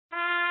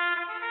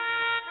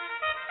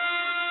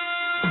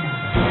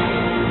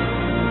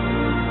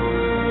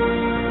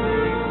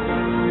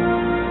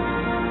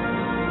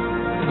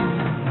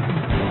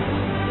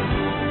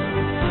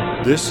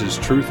This is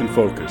Truth in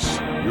Focus,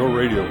 your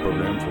radio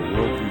program for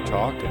worldview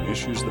talk and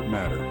issues that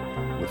matter,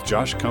 with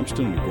Josh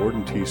Cumpston and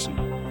Gordon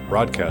Thiessen,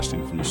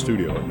 broadcasting from the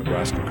studio at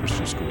Nebraska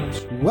Christian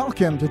Schools.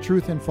 Welcome to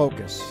Truth in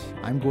Focus.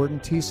 I'm Gordon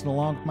Thiessen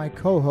along with my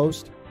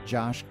co-host,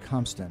 Josh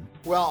Cumpston.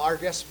 Well, our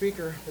guest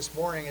speaker this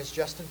morning is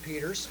Justin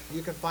Peters.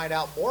 You can find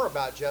out more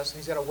about Justin.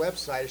 He's got a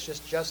website. It's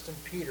just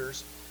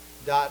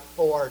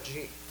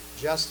justinpeters.org.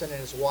 Justin and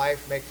his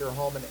wife make their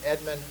home in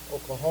Edmond,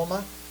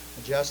 Oklahoma.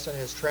 And Justin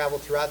has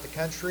traveled throughout the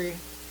country.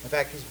 In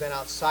fact, he's been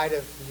outside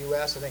of the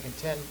U.S., I think in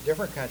 10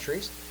 different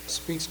countries.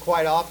 Speaks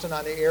quite often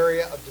on the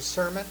area of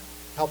discernment,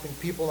 helping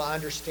people to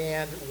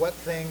understand what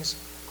things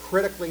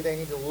critically they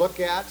need to look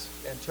at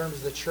in terms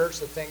of the church,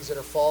 the things that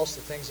are false,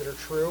 the things that are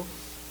true.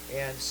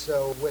 And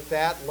so with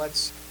that,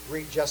 let's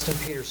greet Justin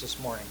Peters this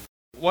morning.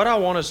 What I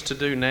want us to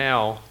do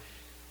now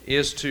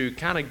is to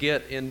kind of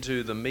get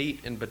into the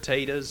meat and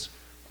potatoes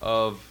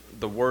of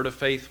the Word of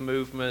Faith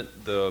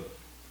movement, the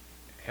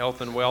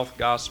health and wealth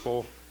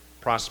gospel,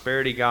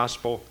 prosperity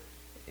gospel,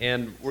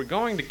 and we're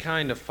going to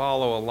kind of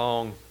follow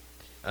along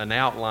an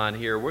outline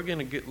here. We're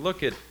going to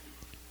look at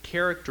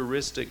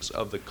characteristics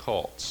of the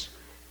cults.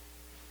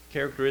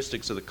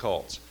 Characteristics of the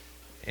cults.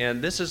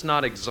 And this is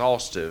not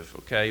exhaustive,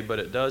 okay, but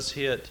it does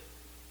hit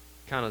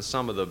kind of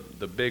some of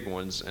the big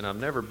ones. And I've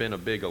never been a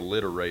big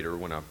alliterator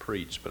when I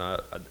preach, but I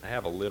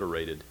have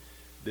alliterated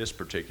this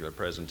particular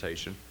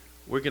presentation.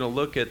 We're going to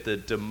look at the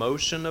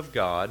demotion of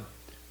God.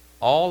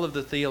 All of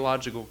the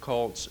theological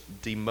cults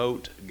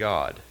demote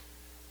God.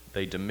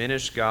 They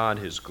diminish God,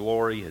 His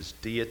glory, His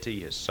deity,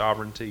 His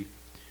sovereignty.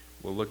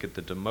 We'll look at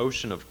the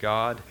demotion of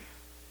God.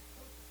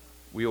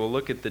 We will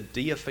look at the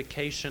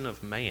deification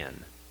of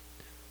man.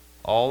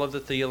 All of the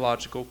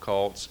theological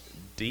cults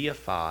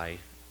deify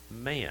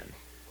man.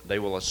 They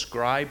will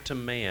ascribe to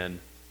man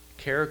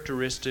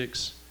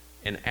characteristics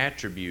and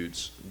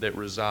attributes that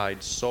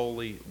reside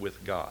solely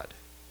with God.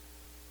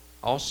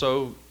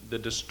 Also, the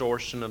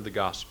distortion of the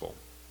gospel.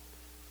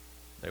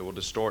 They will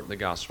distort the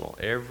gospel.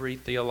 Every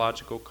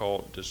theological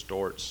cult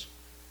distorts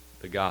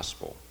the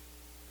gospel.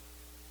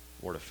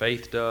 Word of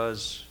Faith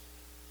does,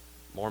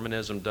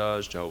 Mormonism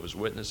does, Jehovah's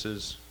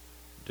Witnesses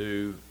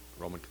do,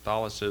 Roman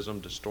Catholicism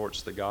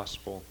distorts the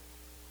gospel.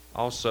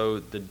 Also,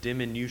 the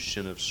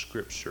diminution of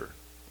Scripture.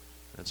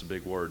 That's a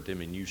big word,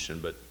 diminution,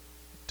 but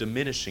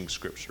diminishing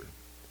Scripture.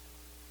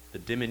 The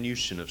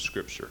diminution of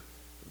Scripture.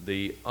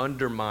 The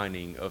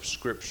undermining of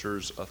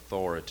Scripture's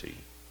authority.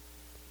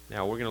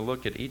 Now, we're going to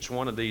look at each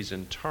one of these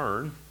in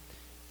turn,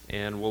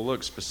 and we'll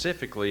look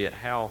specifically at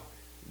how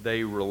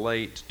they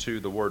relate to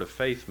the Word of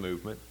Faith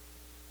movement.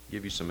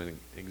 Give you some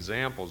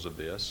examples of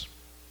this.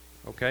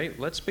 Okay,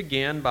 let's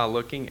begin by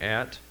looking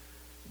at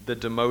the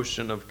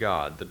demotion of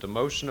God. The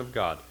demotion of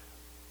God.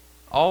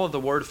 All of the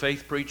Word of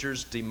Faith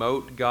preachers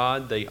demote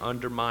God. They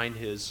undermine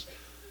His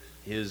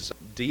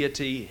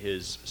deity,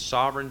 His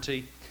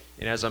sovereignty.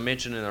 And as I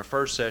mentioned in our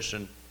first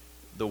session,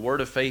 the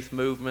Word of Faith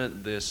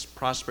movement, this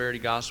prosperity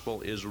gospel,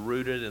 is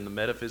rooted in the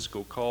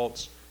metaphysical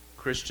cults,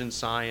 Christian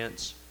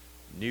Science,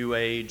 New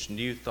Age,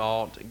 New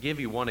Thought. I'll give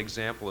you one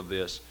example of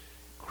this,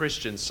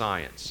 Christian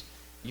Science.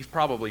 You've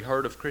probably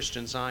heard of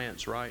Christian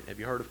Science, right? Have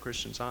you heard of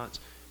Christian Science?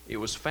 It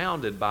was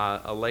founded by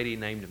a lady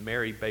named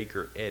Mary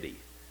Baker Eddy.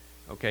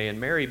 Okay, and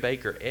Mary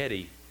Baker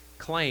Eddy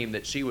claimed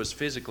that she was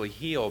physically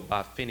healed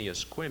by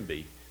Phineas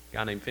Quimby, a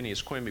guy named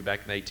Phineas Quimby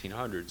back in the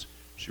 1800s.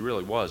 She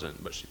really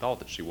wasn't, but she thought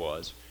that she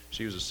was.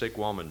 She was a sick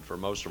woman for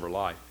most of her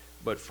life.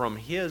 But from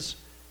his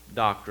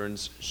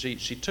doctrines, she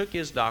took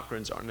his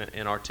doctrines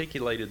and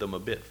articulated them a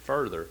bit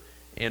further,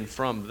 and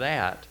from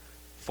that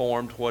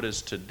formed what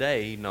is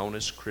today known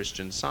as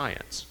Christian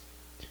Science.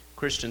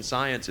 Christian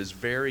Science is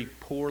very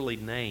poorly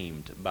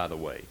named, by the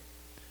way,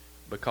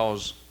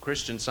 because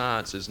Christian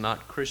Science is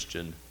not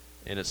Christian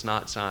and it's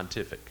not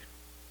scientific.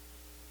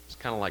 It's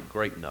kind of like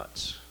grape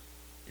nuts.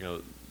 You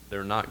know,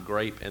 they're not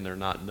grape and they're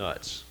not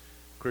nuts.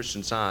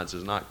 Christian Science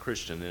is not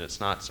Christian and it's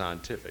not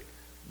scientific.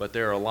 But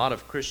there are a lot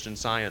of Christian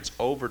Science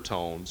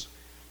overtones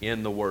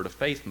in the Word of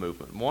Faith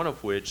movement, one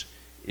of which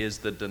is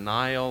the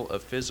denial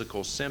of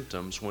physical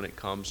symptoms when it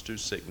comes to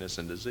sickness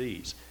and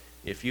disease.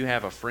 If you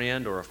have a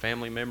friend or a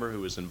family member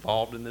who is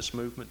involved in this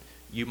movement,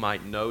 you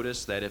might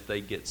notice that if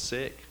they get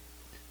sick,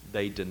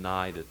 they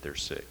deny that they're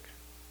sick.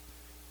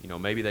 You know,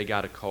 maybe they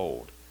got a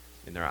cold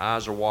and their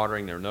eyes are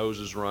watering, their nose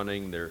is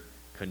running, they're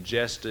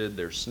congested,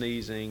 they're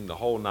sneezing, the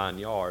whole 9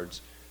 yards.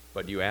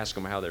 But you ask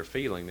them how they're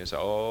feeling, they say,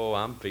 "Oh,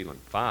 I'm feeling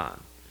fine.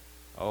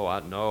 Oh,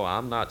 no,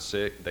 I'm not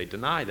sick." They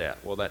deny that.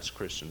 Well, that's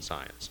Christian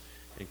Science.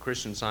 And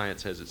Christian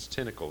Science has its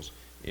tentacles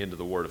into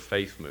the Word of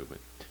Faith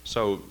movement.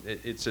 So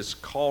it's this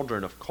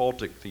cauldron of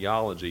cultic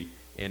theology,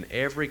 and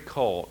every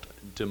cult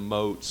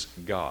demotes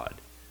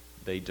God.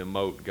 They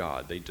demote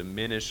God. They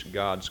diminish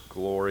God's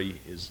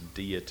glory, His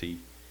deity,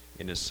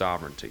 and His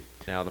sovereignty.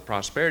 Now, the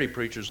prosperity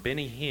preachers,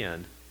 Benny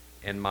Hinn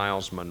and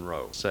Miles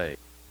Monroe, say,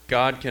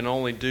 God can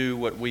only do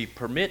what we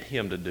permit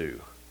Him to do.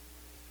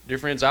 Dear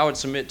friends, I would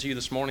submit to you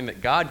this morning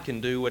that God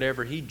can do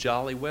whatever He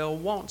jolly well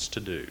wants to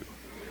do.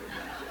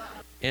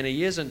 And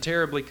He isn't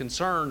terribly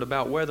concerned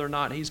about whether or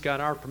not He's got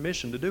our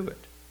permission to do it.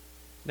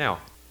 Now,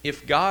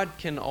 if God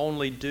can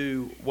only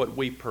do what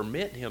we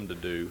permit him to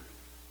do,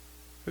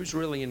 who's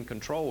really in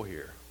control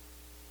here?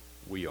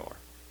 We are.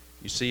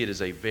 You see, it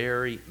is a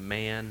very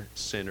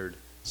man-centered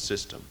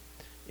system.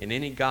 In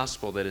any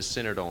gospel that is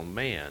centered on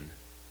man,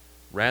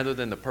 rather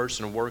than the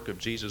person and work of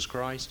Jesus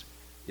Christ,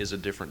 is a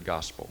different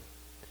gospel.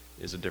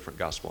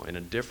 And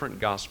a different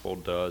gospel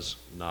does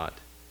not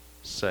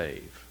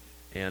save.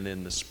 And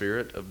in the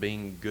spirit of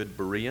being good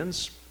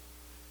Bereans,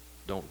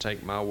 don't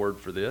take my word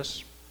for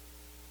this,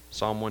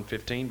 Psalm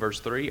 115,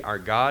 verse 3, our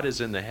God is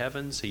in the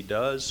heavens. He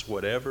does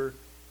whatever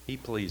he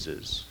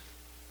pleases.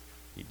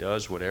 He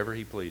does whatever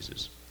he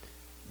pleases.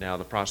 Now,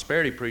 the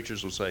prosperity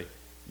preachers will say,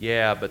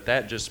 yeah, but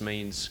that just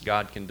means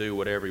God can do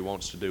whatever he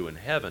wants to do in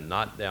heaven,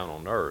 not down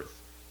on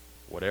earth.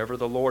 Whatever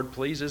the Lord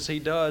pleases, he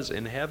does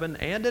in heaven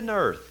and in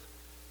earth,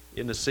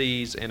 in the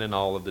seas and in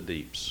all of the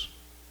deeps.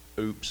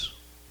 Oops.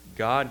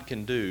 God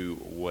can do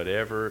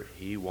whatever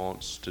he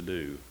wants to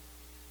do.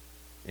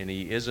 And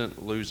he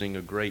isn't losing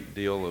a great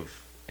deal of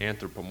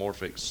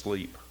anthropomorphic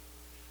sleep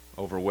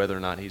over whether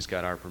or not he's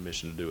got our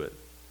permission to do it.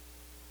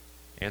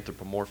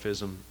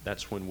 Anthropomorphism,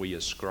 that's when we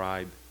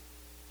ascribe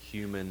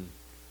human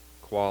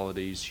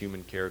qualities,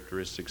 human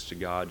characteristics to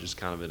God, just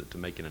kind of to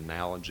make an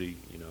analogy,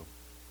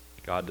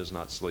 God does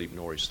not sleep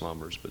nor he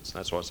slumbers, but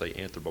that's why I say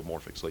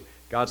anthropomorphic sleep.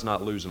 God's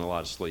not losing a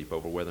lot of sleep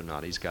over whether or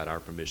not he's got our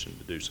permission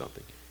to do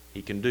something.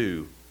 He can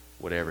do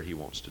whatever he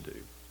wants to do.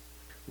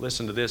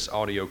 Listen to this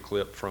audio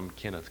clip from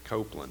Kenneth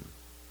Copeland.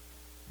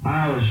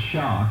 I was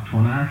shocked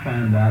when I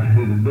found out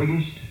who the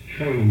biggest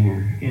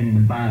failure in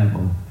the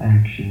Bible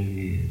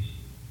actually is.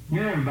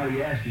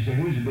 Everybody asks you, say,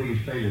 who's the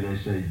biggest failure?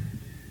 They say,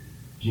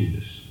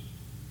 Judas.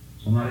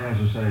 Somebody else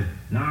will say,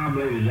 no, I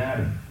believe it's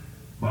Adam.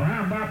 Well,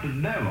 how about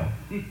the devil?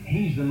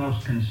 He's the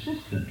most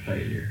consistent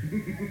failure.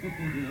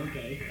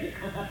 Okay.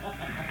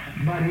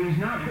 But he's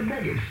not the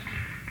biggest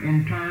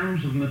in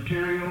terms of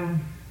material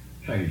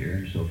failure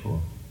and so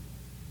forth.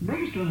 The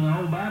biggest one in the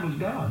whole Bible is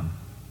God.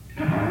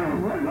 Oh,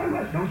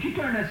 what? Don't you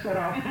turn that set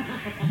off.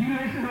 You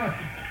listen to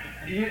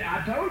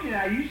I told you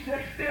now, you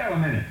sit still a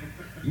minute.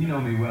 You know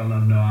me well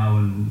enough to know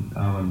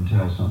I wouldn't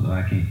tell something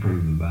I can't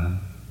prove in the Bible.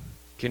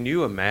 Can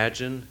you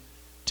imagine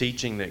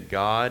teaching that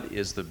God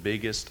is the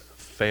biggest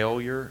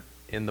failure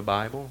in the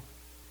Bible?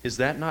 Is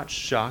that not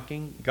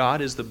shocking?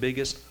 God is the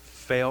biggest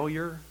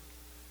failure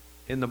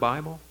in the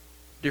Bible?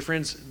 Dear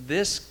friends,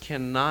 this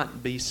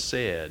cannot be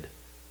said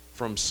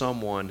from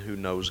someone who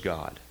knows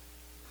God.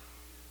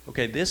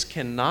 Okay, this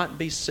cannot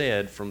be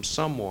said from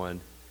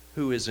someone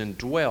who is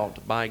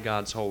indwelt by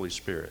God's Holy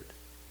Spirit.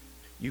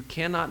 You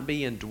cannot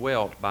be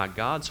indwelt by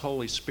God's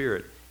Holy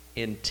Spirit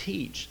and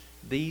teach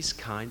these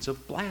kinds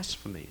of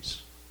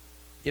blasphemies.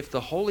 If the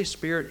Holy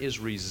Spirit is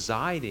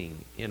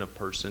residing in a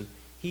person,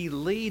 he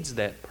leads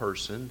that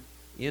person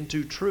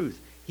into truth.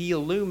 He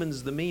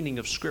illumines the meaning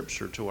of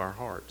Scripture to our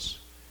hearts.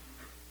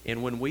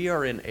 And when we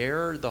are in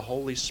error, the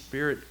Holy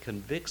Spirit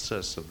convicts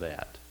us of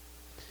that.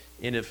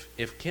 And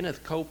if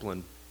Kenneth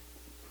Copeland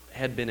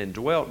had been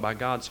indwelt by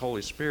God's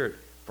Holy Spirit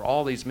for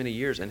all these many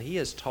years, and he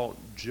has taught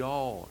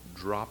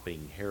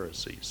jaw-dropping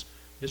heresies.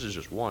 This is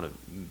just one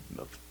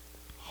of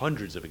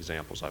hundreds of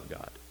examples I've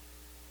got.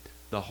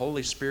 The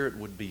Holy Spirit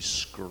would be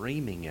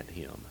screaming at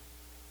him,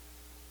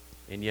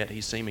 and yet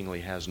he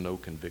seemingly has no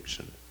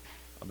conviction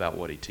about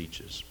what he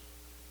teaches.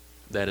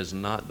 That is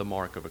not the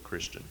mark of a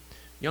Christian.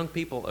 Young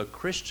people, a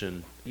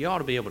Christian, you ought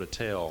to be able to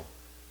tell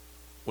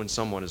when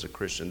someone is a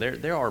Christian.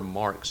 There are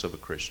marks of a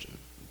Christian,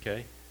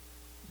 okay?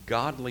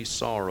 Godly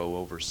sorrow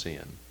over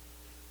sin.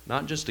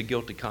 Not just a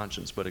guilty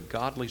conscience, but a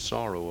godly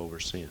sorrow over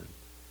sin.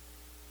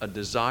 A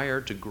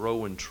desire to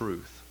grow in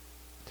truth.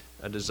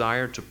 A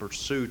desire to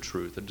pursue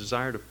truth. A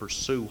desire to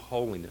pursue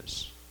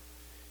holiness.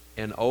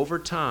 And over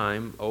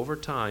time,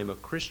 a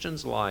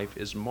Christian's life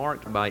is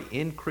marked by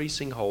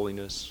increasing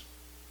holiness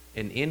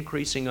and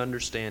increasing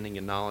understanding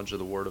and knowledge of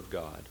the Word of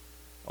God.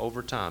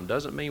 Over time.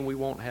 Doesn't mean we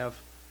won't have,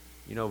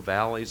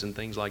 valleys and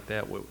things like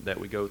that that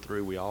we go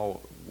through. We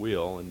all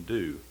will and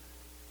do.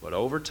 But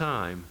over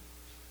time,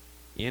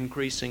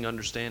 increasing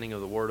understanding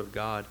of the Word of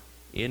God,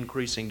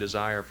 increasing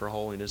desire for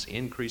holiness,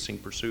 increasing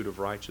pursuit of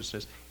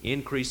righteousness,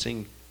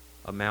 increasing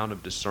amount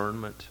of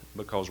discernment,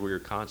 because we are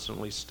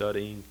constantly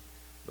studying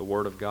the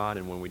Word of God,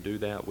 and when we do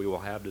that, we will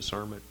have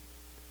discernment.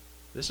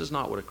 This is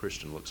not what a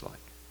Christian looks like.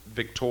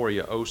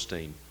 Victoria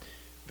Osteen.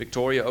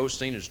 Victoria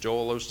Osteen is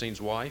Joel Osteen's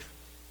wife.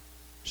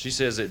 She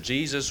says that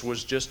Jesus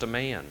was just a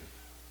man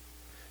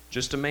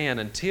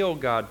until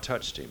God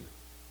touched him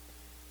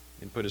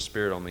and put his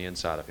Spirit on the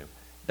inside of him.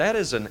 That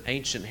is an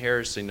ancient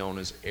heresy known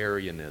as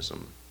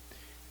Arianism.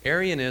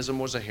 Arianism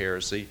was a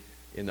heresy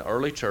in the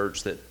early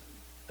church that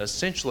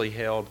essentially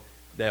held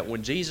that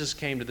when Jesus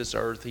came to this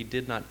earth, he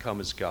did not come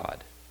as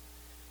God.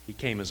 He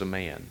came as a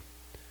man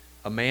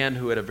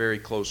who had a very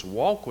close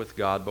walk with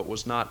God, but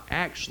was not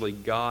actually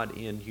God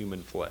in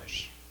human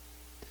flesh.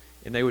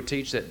 And they would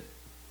teach that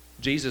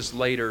Jesus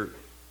later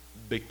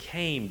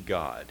became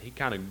God. He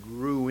kind of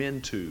grew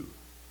into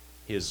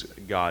his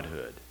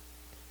godhood.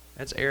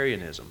 That's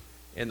Arianism.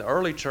 And the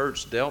early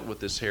church dealt with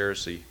this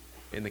heresy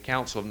in the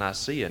Council of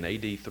Nicaea in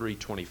AD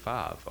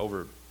 325,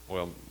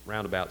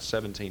 around about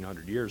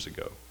 1700 years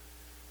ago.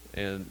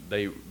 And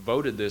they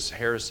voted this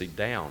heresy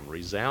down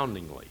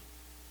resoundingly.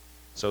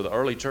 So the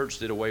early church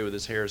did away with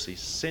this heresy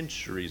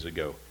centuries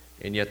ago,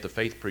 and yet the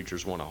faith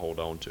preachers want to hold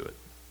on to it.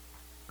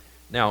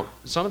 Now,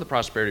 some of the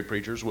prosperity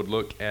preachers would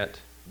look at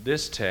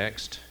this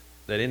text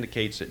that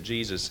indicates that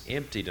Jesus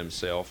emptied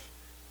himself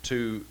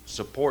to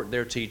support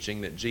their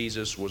teaching that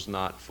Jesus was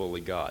not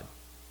fully God.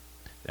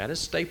 That is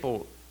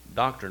staple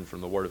doctrine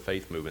from the Word of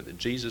Faith movement, that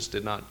Jesus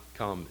did not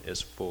come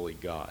as fully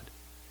God.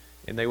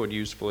 And they would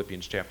use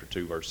Philippians chapter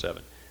 2, verse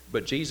 7.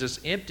 But Jesus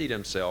emptied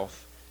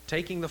himself,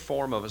 taking the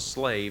form of a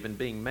slave and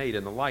being made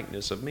in the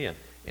likeness of men.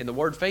 And the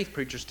Word Faith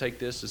preachers take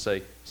this to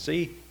say,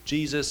 see,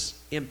 Jesus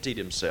emptied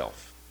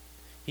himself.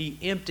 He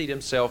emptied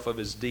himself of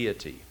his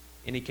deity,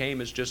 and he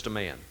came as just a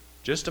man.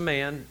 Just a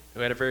man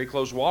who had a very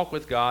close walk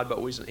with God,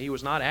 but he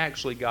was not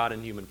actually God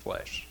in human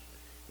flesh.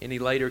 And he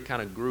later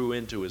kind of grew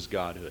into his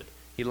godhood.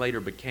 He later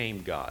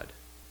became God.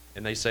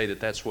 And they say that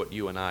that's what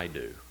you and I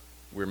do.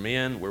 We're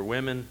men, we're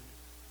women,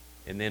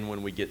 and then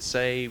when we get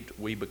saved,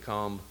 we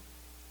become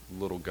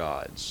little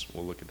gods.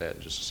 We'll look at that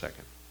in just a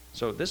second.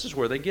 So this is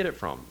where they get it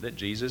from, that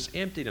Jesus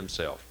emptied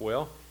himself.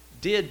 Well,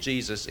 did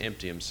Jesus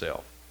empty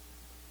himself?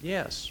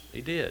 Yes,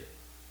 he did.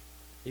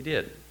 He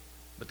did.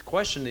 But the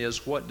question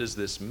is, what does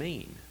this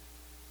mean?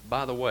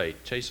 By the way,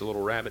 chase a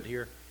little rabbit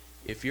here.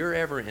 If you're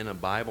ever in a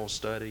Bible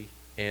study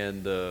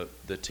and the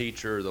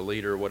teacher, the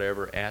leader,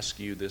 whatever, asks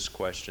you this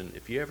question,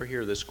 if you ever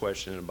hear this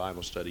question in a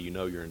Bible study, you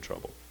know you're in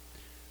trouble.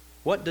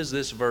 What does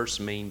this verse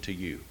mean to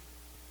you?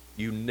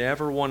 You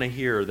never want to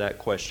hear that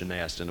question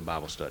asked in a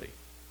Bible study.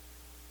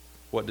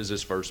 What does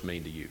this verse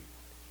mean to you?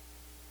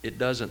 It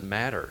doesn't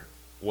matter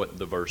what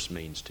the verse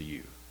means to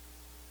you.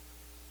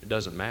 It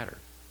doesn't matter.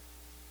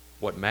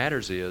 What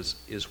matters is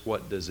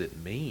what does it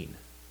mean?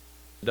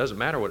 It doesn't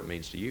matter what it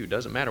means to you. It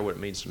doesn't matter what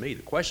it means to me.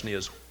 The question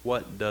is,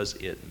 what does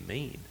it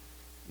mean?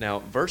 Now,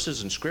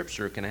 verses in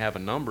Scripture can have a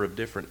number of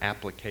different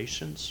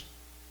applications,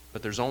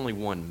 but there's only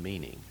one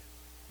meaning.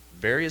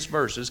 Various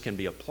verses can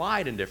be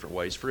applied in different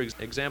ways. For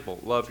example,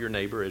 love your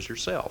neighbor as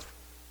yourself.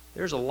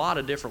 There's a lot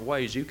of different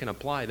ways you can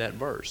apply that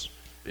verse.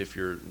 If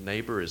your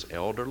neighbor is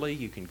elderly,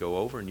 you can go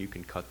over and you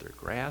can cut their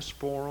grass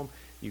for them.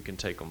 You can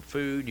take them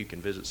food. You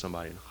can visit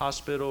somebody in the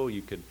hospital.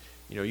 You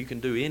can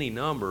do any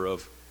number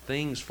of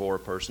things for a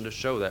person to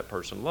show that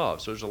person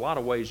love. So there's a lot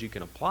of ways you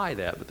can apply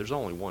that, but there's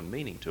only one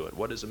meaning to it.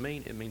 What does it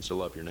mean? It means to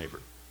love your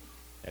neighbor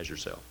as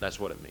yourself. That's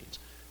what it means.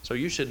 So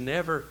you should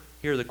never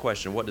hear the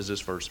question, what does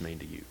this verse mean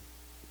to you?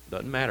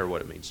 Doesn't matter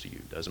what it means to you.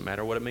 Doesn't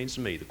matter what it means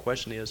to me. The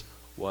question is,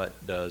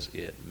 what does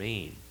it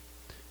mean?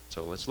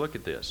 So let's look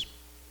at this.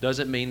 Does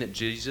it mean that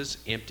Jesus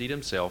emptied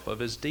himself of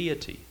his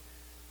deity?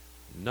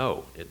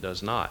 No, it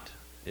does not.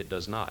 It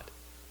does not.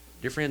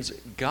 Dear friends,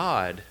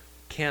 God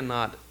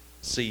cannot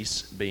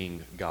cease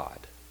being God.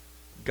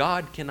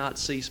 God cannot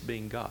cease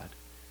being God.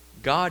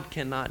 God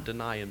cannot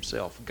deny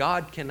himself.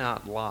 God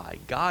cannot lie.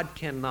 God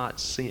cannot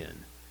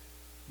sin.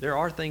 There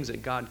are things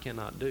that God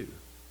cannot do.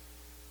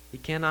 He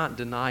cannot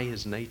deny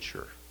his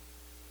nature.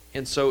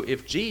 And so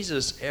if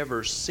Jesus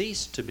ever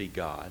ceased to be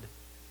God,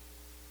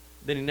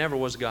 then he never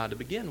was God to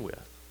begin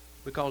with,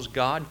 because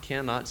God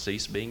cannot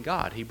cease being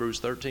God.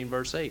 Hebrews 13,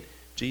 verse 8.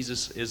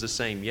 Jesus is the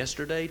same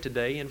yesterday,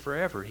 today, and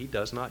forever. He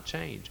does not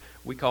change.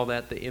 We call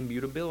that the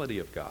immutability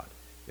of God.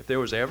 If there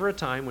was ever a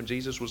time when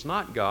Jesus was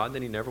not God,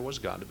 then he never was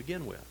God to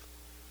begin with.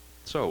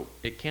 So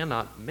it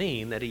cannot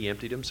mean that he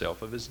emptied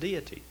himself of his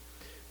deity.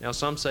 Now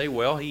some say,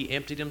 well, he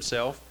emptied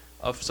himself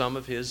of some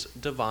of his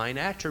divine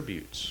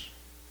attributes.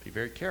 Be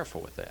very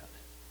careful with that.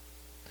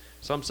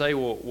 Some say,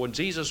 well, when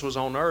Jesus was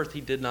on earth,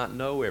 he did not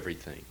know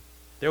everything.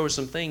 There were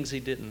some things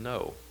he didn't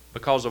know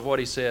because of what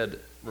he said.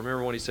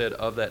 Remember when he said,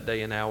 of that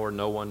day and hour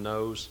no one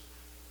knows,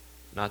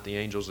 not the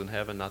angels in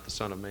heaven, not the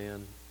Son of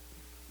Man,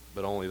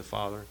 but only the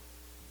Father?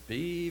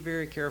 Be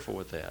very careful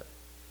with that.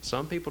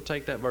 Some people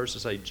take that verse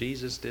and say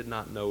Jesus did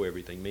not know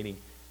everything, meaning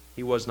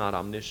he was not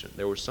omniscient.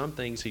 There were some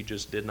things he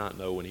just did not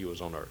know when he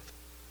was on earth.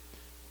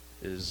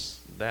 Is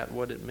that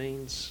what it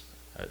means?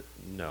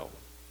 No.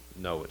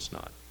 No, it's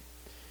not.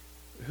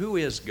 Who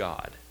is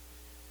God?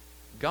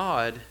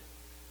 God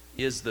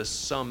is the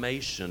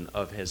summation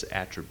of his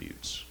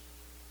attributes.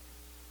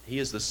 He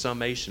is the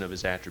summation of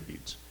his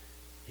attributes.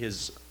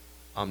 His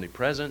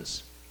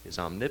omnipresence, his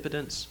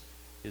omnipotence,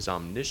 his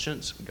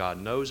omniscience.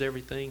 God knows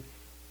everything.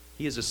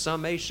 He is a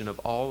summation of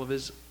all of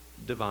his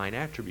divine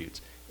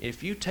attributes.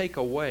 If you take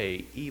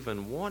away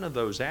even one of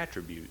those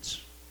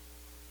attributes,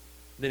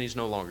 then he's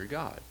no longer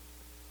God.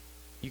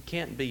 You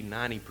can't be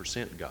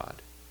 90% God.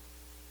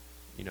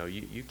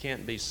 You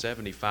can't be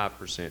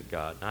 75%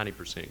 God,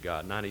 90%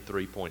 God,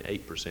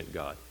 93.8%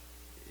 God.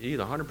 You're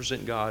either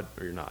 100% God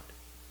or you're not.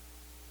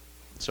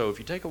 So if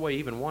you take away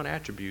even one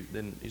attribute,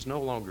 then he's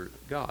no longer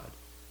God.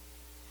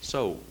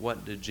 So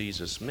what did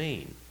Jesus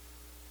mean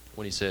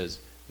when he says,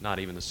 not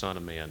even the Son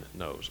of Man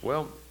knows?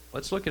 Well,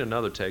 let's look at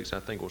another text. I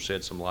think will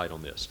shed some light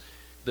on this.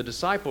 The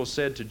disciples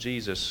said to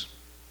Jesus,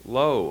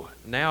 Lo,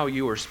 now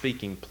you are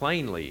speaking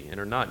plainly and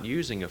are not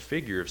using a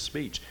figure of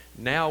speech.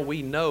 Now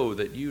we know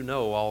that you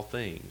know all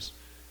things.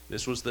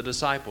 This was the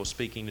disciples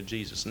speaking to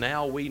Jesus.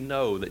 Now we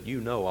know that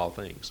you know all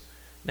things.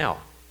 Now,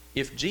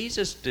 if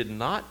Jesus did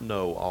not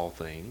know all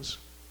things,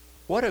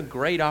 what a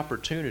great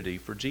opportunity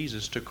for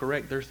Jesus to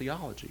correct their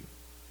theology,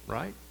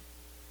 right?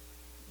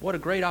 What a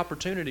great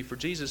opportunity for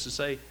Jesus to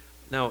say,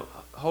 now,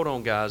 hold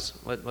on, guys.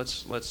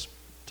 Let's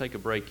take a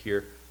break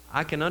here.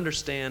 I can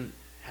understand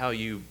how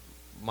you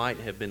might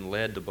have been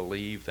led to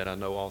believe that I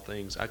know all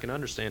things. I can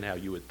understand how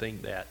you would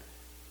think that,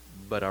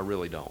 but I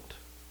really don't.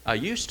 I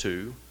used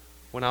to,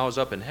 when I was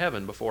up in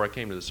heaven before I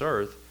came to this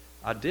earth,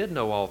 I did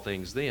know all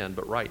things then,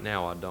 but right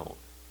now I don't.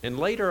 And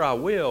later I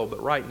will,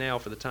 but right now,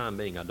 for the time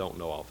being, I don't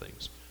know all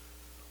things.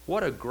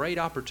 What a great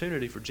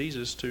opportunity for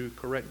Jesus to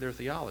correct their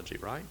theology,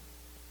 right?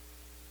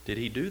 Did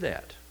he do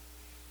that?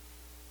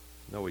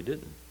 No, he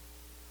didn't.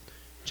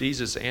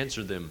 Jesus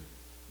answered them,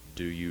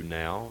 do you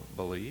now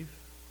believe?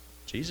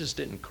 Jesus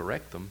didn't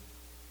correct them.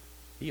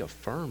 He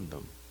affirmed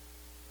them.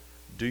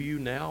 Do you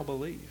now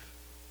believe?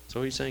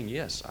 So he's saying,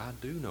 yes, I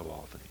do know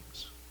all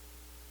things.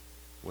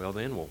 Well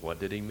then, what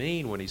did he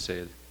mean when he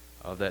said,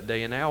 of that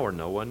day and hour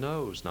no one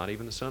knows, not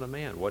even the Son of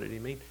Man? What did he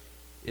mean?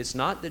 It's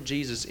not that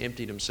Jesus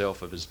emptied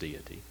himself of his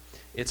deity.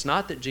 It's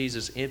not that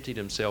Jesus emptied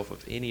himself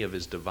of any of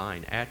his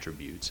divine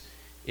attributes.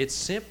 It's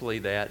simply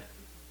that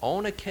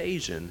on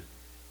occasion,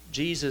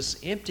 Jesus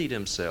emptied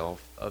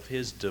himself of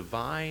his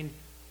divine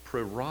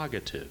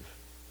prerogative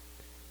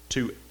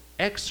to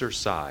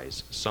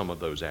exercise some of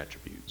those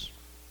attributes.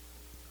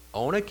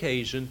 On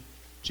occasion,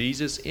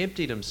 Jesus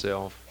emptied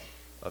himself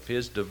of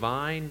his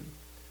divine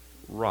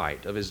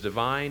right, of his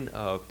divine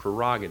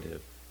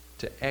prerogative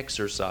to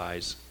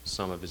exercise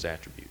some of his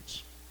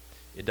attributes.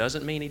 It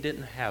doesn't mean he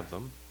didn't have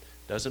them.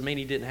 Doesn't mean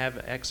he didn't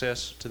have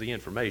access to the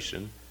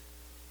information.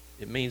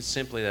 It means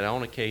simply that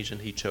on occasion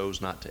he chose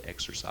not to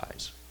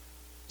exercise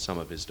some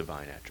of his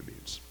divine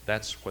attributes.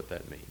 That's what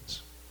that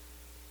means.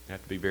 You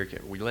have to be very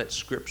careful. We let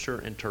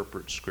Scripture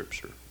interpret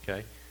Scripture,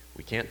 okay?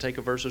 We can't take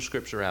a verse of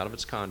Scripture out of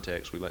its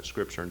context. We let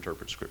Scripture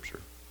interpret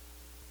Scripture.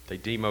 They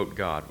demote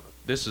God.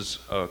 This is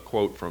a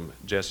quote from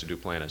Jesse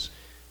Duplantis.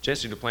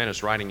 Jesse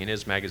Duplantis, writing in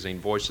his magazine,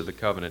 Voice of the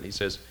Covenant, he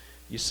says,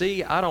 you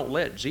see, I don't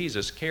let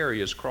Jesus carry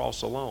his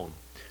cross alone.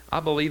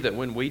 I believe that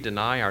when we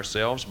deny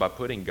ourselves by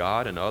putting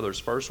God and others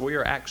first, we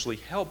are actually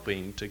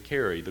helping to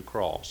carry the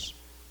cross.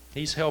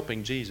 He's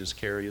helping Jesus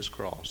carry his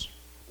cross.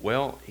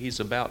 Well, he's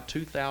about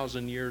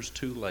 2,000 years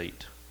too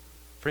late.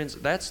 Friends,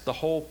 that's the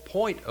whole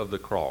point of the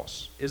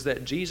cross, is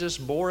that Jesus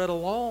bore it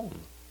alone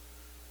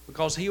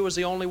because he was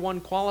the only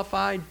one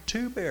qualified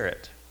to bear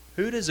it.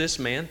 Who does this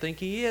man think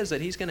he is,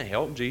 that he's going to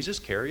help Jesus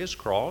carry his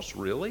cross?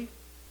 Really?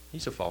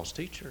 He's a false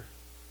teacher.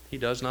 He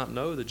does not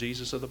know the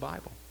Jesus of the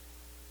Bible.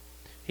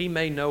 He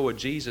may know a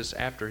Jesus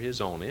after his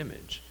own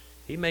image.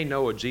 He may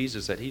know a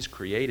Jesus that he's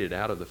created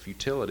out of the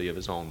futility of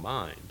his own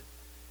mind.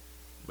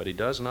 But he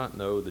does not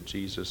know the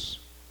Jesus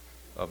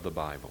of the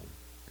Bible.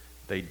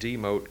 They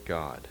demote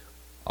God.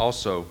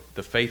 Also,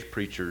 the faith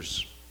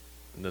preachers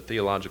and the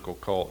theological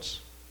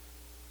cults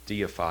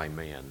deify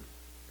man.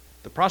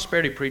 The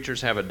prosperity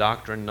preachers have a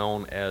doctrine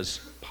known as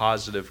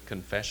positive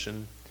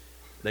confession.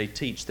 They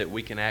teach that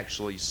we can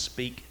actually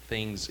speak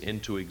things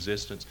into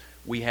existence.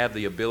 We have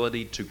the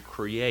ability to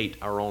create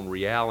our own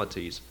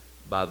realities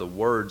by the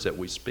words that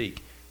we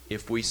speak.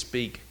 If we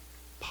speak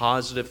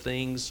positive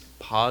things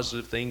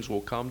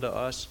will come to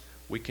us.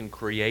 We can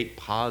create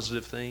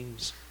positive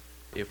things.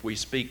 If we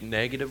speak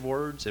negative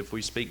words, if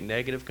we speak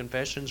negative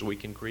confessions, we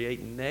can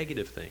create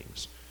negative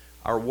things.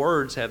 Our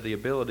words have the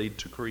ability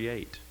to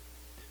create.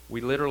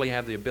 We literally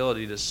have the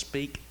ability to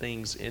speak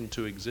things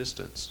into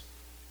existence.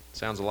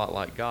 Sounds a lot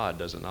like God,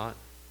 does it not?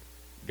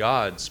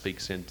 God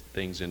speaks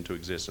things into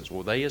existence.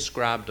 Well, they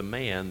ascribe to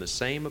man the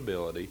same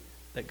ability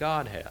that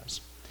God has.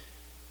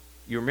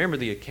 You remember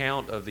the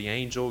account of the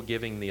angel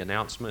giving the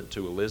announcement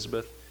to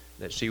Elizabeth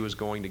that she was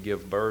going to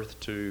give birth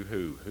to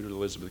who? Who did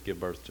Elizabeth give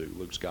birth to?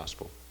 Luke's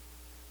Gospel.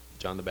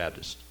 John the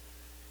Baptist.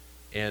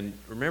 And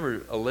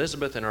remember,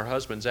 Elizabeth and her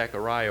husband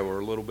Zechariah were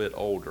a little bit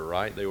older,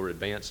 right? They were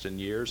advanced in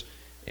years.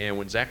 And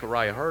when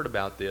Zechariah heard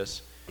about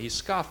this, he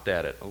scoffed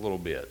at it a little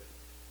bit,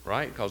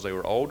 right? Because they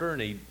were older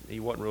and he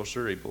wasn't real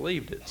sure he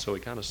believed it. So he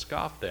kind of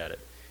scoffed at it.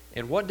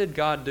 And what did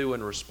God do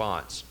in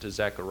response to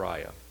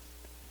Zechariah?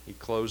 He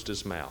closed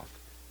his mouth.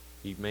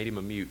 He made him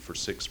a mute for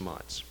 6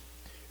 months.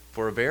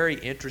 For a very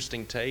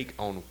interesting take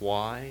on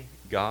why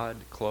God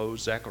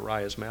closed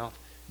Zechariah's mouth,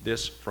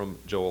 this from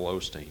Joel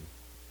Osteen.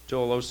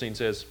 Joel Osteen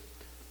says,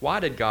 why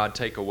did God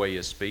take away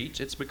his speech?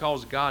 It's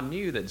because God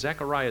knew that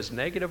Zechariah's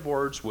negative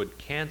words would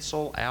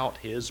cancel out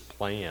his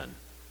plan.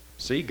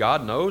 See,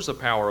 God knows the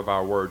power of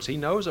our words. He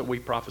knows that we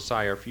prophesy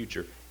our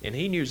future. And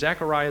he knew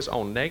Zechariah's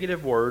own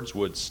negative words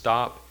would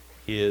stop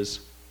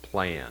his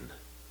plan.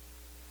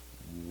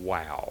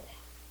 Wow.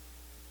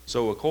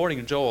 So according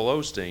to Joel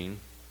Osteen,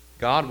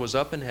 God was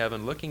up in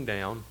heaven looking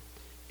down,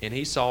 and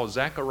he saw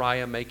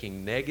Zechariah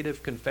making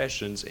negative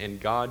confessions, and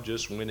God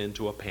just went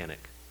into a panic.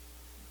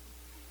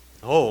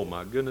 Oh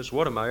my goodness,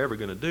 what am I ever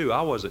going to do?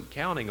 I wasn't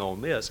counting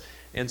on this.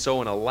 And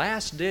so in a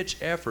last-ditch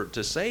effort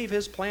to save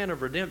his plan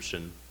of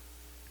redemption,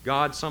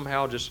 God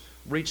somehow just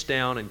reached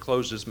down and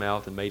closed his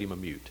mouth and made him a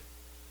mute.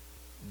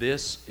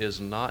 This is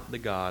not the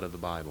God of the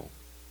Bible.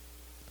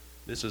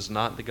 This is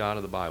not the God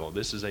of the Bible.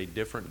 This is a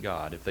different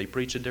God. If they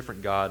preach a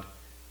different God,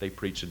 they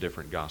preach a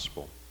different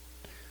gospel.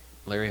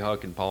 Larry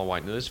Huck and Paula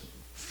White, this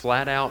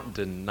flat out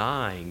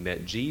denying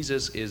that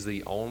Jesus is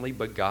the only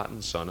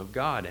begotten Son of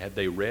God. Have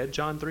they read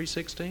John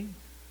 3:16?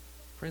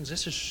 Friends,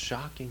 this is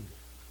shocking.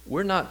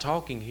 We're not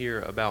talking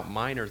here about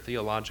minor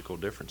theological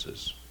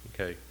differences,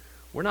 okay?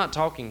 We're not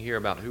talking here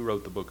about who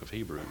wrote the book of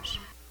Hebrews.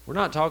 We're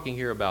not talking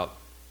here about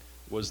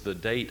was the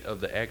date of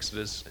the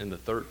Exodus in the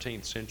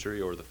 13th century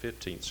or the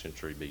 15th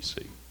century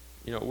BC.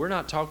 You know, we're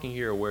not talking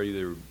here where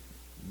either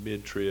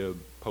mid-trib,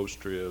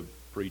 post-trib,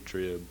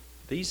 pre-trib.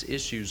 These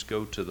issues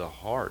go to the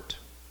heart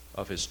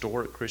of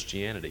historic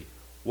Christianity.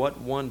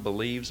 What one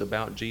believes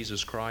about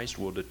Jesus Christ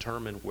will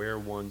determine where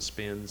one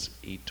spends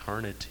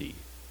eternity.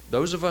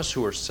 Those of us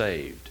who are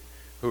saved,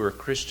 who are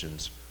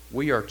Christians,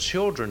 we are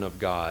children of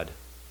God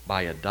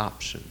by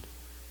adoption.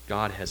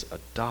 God has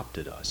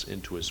adopted us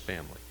into his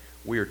family.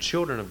 We are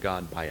children of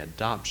God by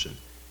adoption.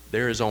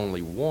 There is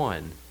only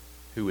one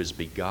who is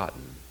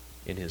begotten,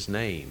 and his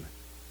name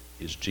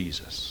is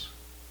Jesus.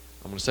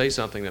 I'm going to say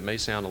something that may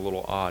sound a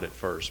little odd at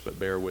first, but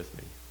bear with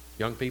me.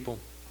 Young people,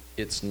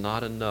 it's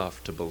not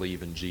enough to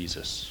believe in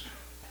Jesus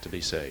to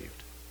be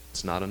saved.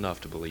 It's not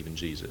enough to believe in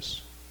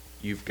Jesus.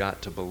 You've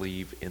got to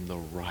believe in the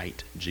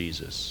right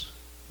Jesus.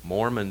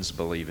 Mormons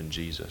believe in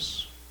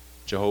Jesus.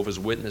 Jehovah's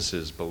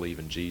Witnesses believe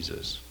in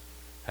Jesus.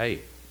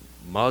 Hey,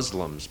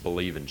 Muslims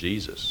believe in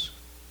Jesus,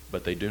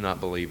 but they do not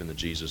believe in the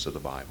Jesus of the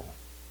Bible.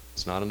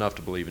 It's not enough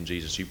to believe in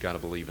Jesus. You've got to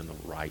believe in the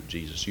right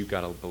Jesus. You've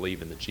got to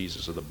believe in the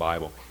Jesus of the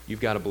Bible.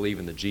 You've got to believe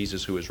in the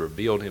Jesus who has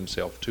revealed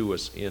himself to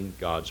us in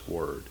God's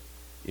Word.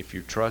 If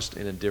you trust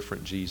in a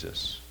different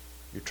Jesus,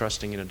 you're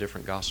trusting in a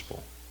different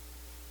gospel.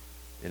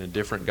 And a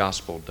different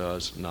gospel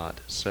does not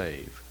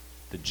save.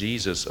 The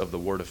Jesus of the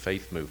Word of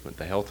Faith movement,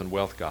 the health and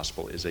wealth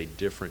gospel, is a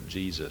different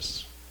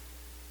Jesus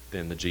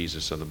than the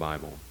Jesus of the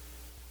Bible.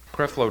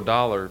 Creflo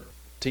Dollar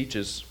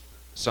teaches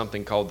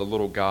something called the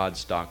little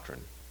gods doctrine.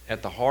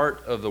 At the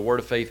heart of the Word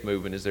of Faith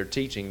movement is their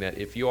teaching that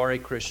if you are a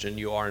Christian,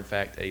 you are in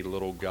fact a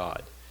little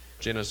God.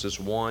 Genesis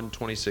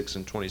 1:26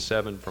 and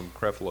 27 from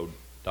Creflo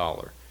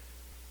Dollar.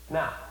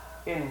 Now,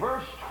 in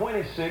verse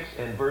 26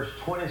 and verse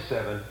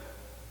 27,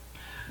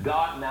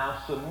 God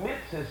now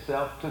submits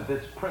himself to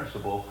this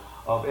principle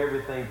of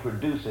everything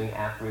producing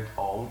after its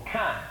own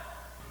kind.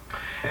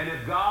 And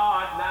if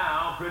God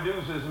now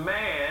produces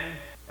man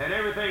and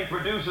everything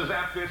produces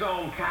after its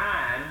own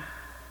kind,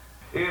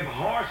 if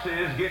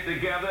horses get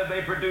together,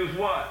 they produce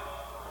what?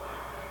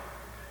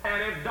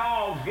 And if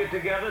dogs get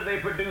together, they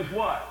produce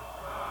what?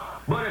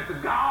 But if the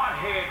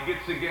Godhead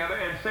gets together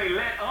and say,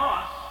 let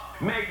us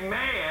make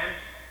man,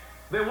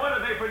 then what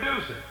are they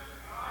producing?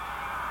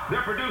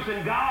 They're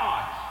producing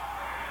gods.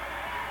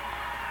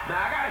 Now,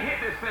 I got to hit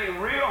this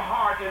thing real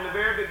hard in the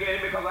very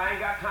beginning because I ain't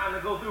got time to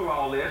go through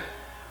all this.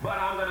 But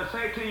I'm going to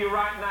say to you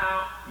right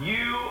now,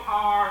 you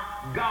are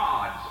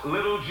gods,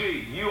 little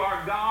g. You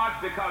are gods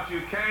because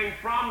you came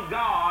from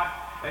God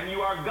and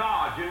you are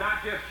gods. You're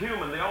not just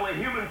human. The only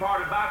human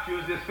part about you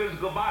is this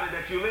physical body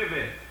that you live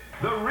in.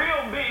 The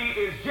real me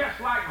is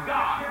just like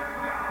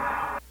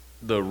God.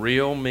 The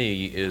real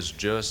me is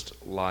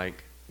just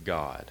like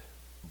God.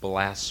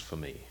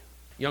 Blasphemy.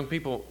 Young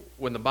people,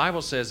 when the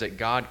Bible says that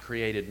God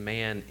created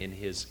man in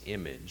his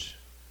image,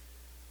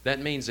 that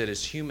means that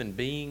as human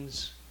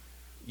beings,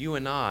 you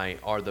and I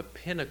are the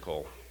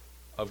pinnacle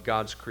of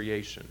God's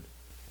creation.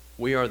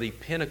 We are the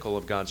pinnacle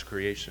of God's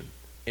creation.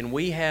 And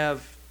we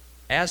have,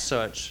 as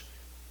such,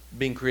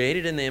 being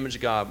created in the image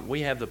of God,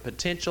 we have the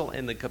potential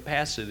and the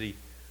capacity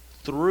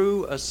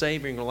through a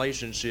saving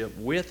relationship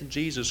with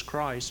Jesus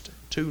Christ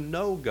to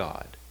know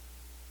God.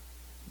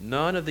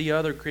 None of the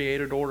other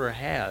created order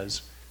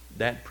has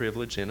that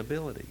privilege and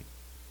ability.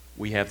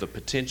 We have the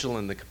potential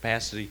and the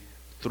capacity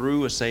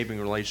through a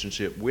saving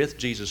relationship with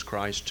Jesus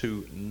Christ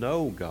to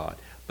know God.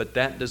 But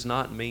that does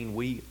not mean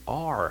we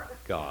are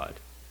God.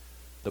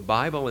 The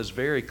Bible is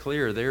very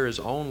clear. There is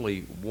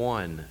only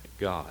one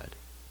God.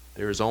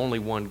 There is only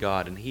one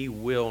God, and he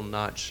will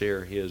not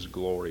share his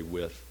glory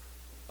with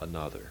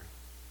another.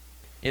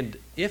 And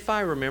if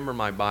I remember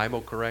my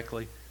Bible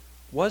correctly,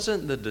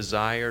 wasn't the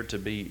desire to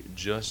be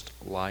just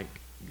like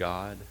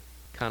God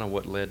kind of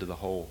what led to the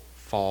whole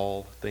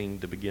fall thing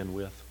to begin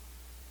with?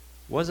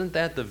 Wasn't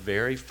that the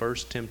very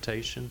first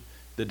temptation?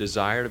 The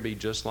desire to be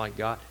just like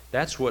God?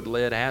 That's what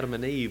led Adam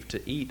and Eve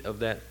to eat of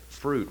that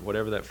fruit,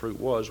 whatever that fruit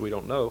was, we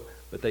don't know,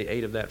 but they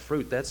ate of that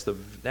fruit.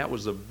 That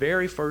was the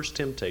very first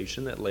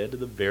temptation that led to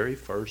the very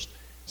first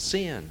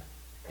sin.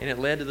 And it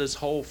led to this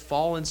whole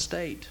fallen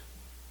state.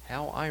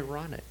 How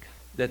ironic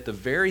that the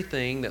very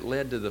thing that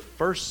led to the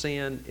first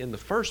sin in the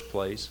first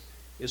place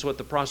is what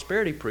the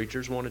prosperity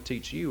preachers want to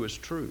teach you as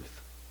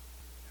truth.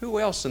 Who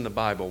else in the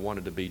Bible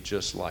wanted to be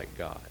just like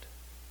God?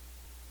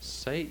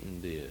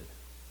 Satan did.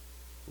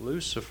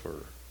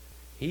 Lucifer.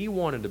 He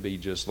wanted to be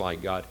just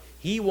like God.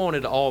 He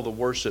wanted all the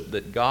worship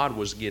that God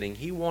was getting.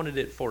 He wanted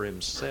it for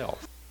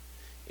himself.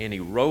 And he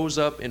rose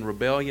up in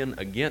rebellion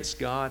against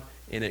God,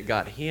 and it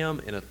got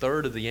him and a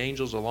third of the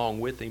angels along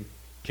with him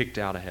kicked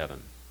out of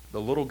heaven. The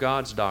little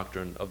God's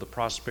doctrine of the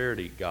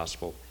prosperity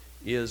gospel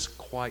is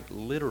quite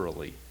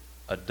literally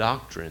a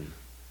doctrine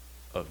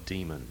of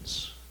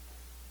demons.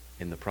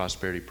 And the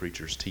prosperity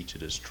preachers teach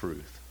it as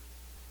truth.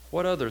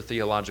 What other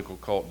theological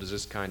cult does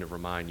this kind of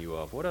remind you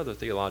of? What other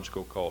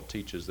theological cult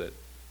teaches that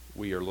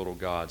we are little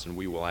gods and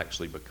we will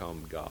actually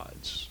become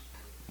gods?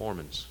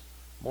 Mormons.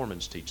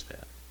 Mormons teach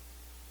that.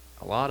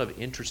 A lot of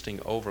interesting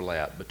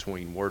overlap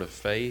between Word of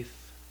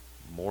Faith,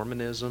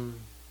 Mormonism,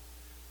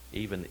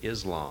 even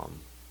Islam.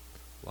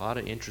 A lot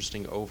of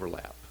interesting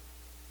overlap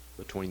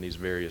between these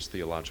various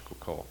theological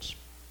cults.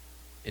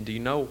 And do you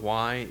know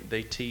why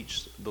they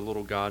teach the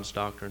little gods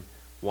doctrine?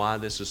 Why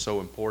this is so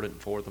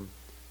important for them?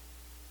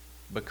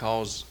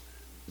 Because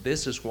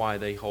this is why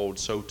they hold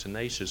so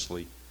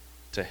tenaciously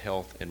to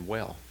health and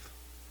wealth.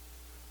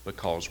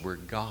 Because we're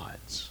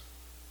gods.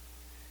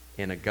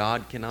 And a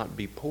god cannot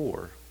be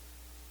poor,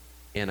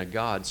 and a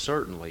god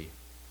certainly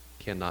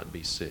cannot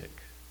be sick.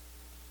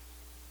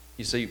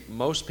 You see,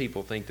 most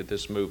people think that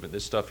this movement,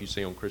 this stuff you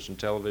see on Christian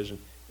television,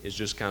 is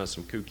just kind of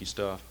some kooky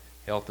stuff.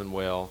 Health and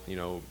wealth,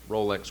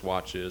 Rolex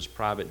watches,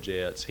 private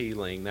jets,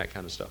 healing, that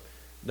kind of stuff.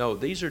 No,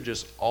 these are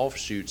just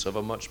offshoots of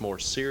a much more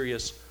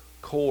serious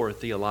core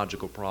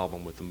theological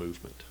problem with the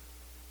movement.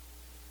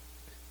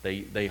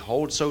 They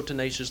hold so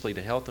tenaciously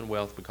to health and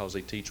wealth because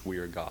they teach we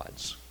are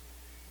gods.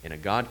 And a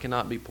god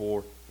cannot be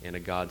poor, and a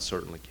god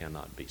certainly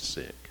cannot be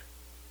sick.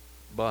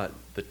 But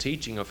the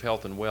teaching of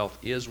health and wealth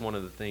is one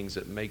of the things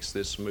that makes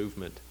this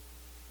movement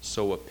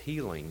so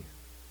appealing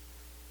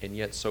and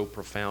yet so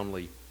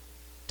profoundly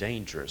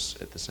dangerous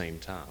at the same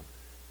time.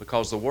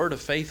 Because the Word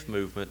of Faith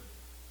movement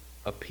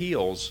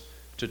appeals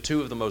to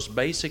two of the most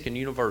basic and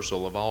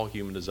universal of all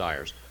human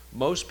desires.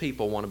 Most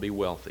people want to be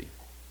wealthy,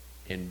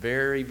 and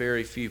very,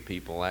 very few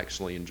people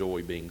actually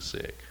enjoy being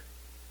sick.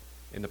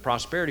 And the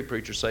prosperity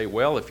preachers say,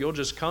 well, if you'll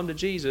just come to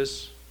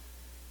Jesus,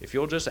 if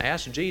you'll just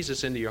ask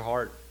Jesus into your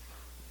heart,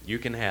 you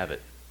can have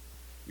it.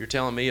 You're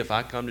telling me if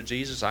I come to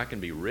Jesus, I can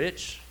be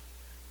rich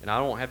and I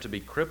don't have to be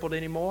crippled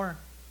anymore?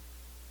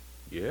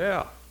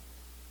 Yeah,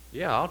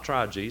 I'll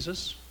try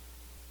Jesus.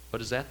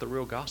 But is that the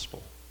real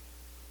gospel?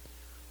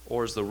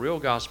 Or is the real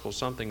gospel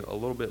something a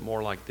little bit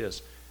more like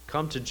this?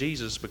 Come to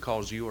Jesus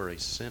because you are a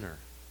sinner.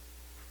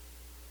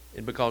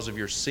 And because of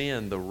your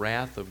sin, the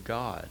wrath of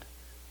God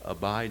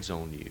abides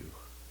on you.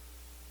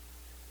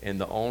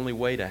 And the only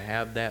way to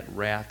have that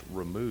wrath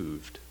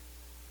removed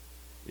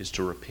is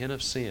to repent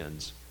of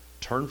sins,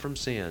 turn from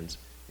sins,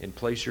 and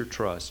place your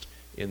trust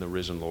in the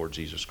risen Lord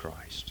Jesus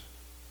Christ.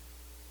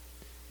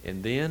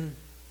 And then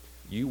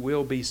you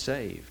will be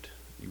saved.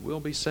 You will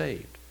be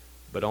saved.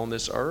 But on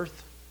this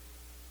earth,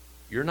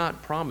 you're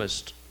not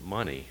promised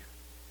money.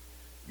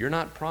 You're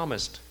not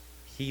promised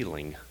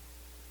healing.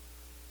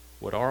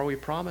 What are we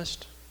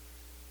promised?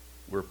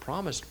 We're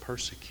promised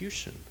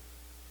persecution.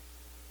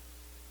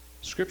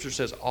 Scripture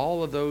says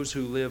all of those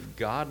who live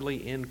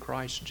godly in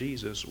Christ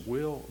Jesus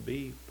will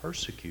be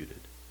persecuted.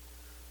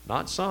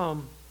 Not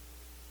some,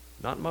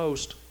 not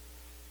most,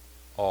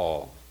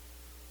 all.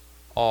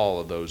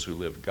 All of those who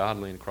live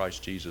godly in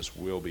Christ Jesus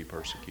will be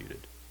persecuted.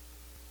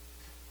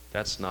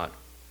 That's not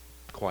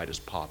quite as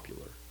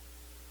popular.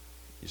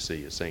 You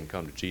see, it's saying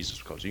come to Jesus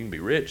because you can be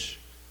rich.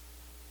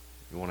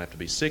 You won't have to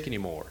be sick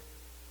anymore.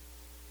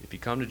 If you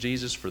come to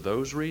Jesus for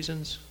those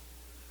reasons,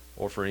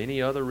 or for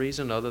any other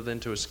reason other than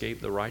to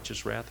escape the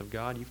righteous wrath of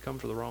God, you've come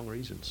for the wrong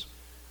reasons.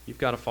 You've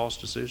got a false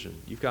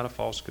decision. You've got a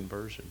false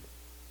conversion.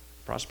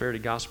 Prosperity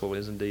gospel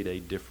is indeed a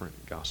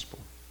different gospel.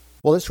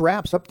 Well, this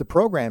wraps up the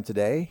program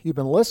today. You've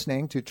been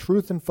listening to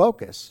Truth in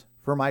Focus.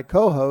 For my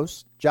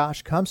co-host,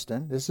 Josh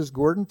Cumpston, this is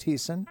Gordon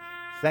Thiessen.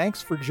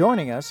 Thanks for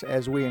joining us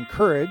as we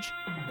encourage,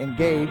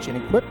 engage,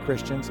 and equip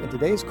Christians in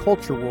today's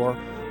culture war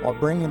while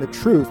bringing the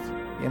truth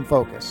in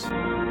focus.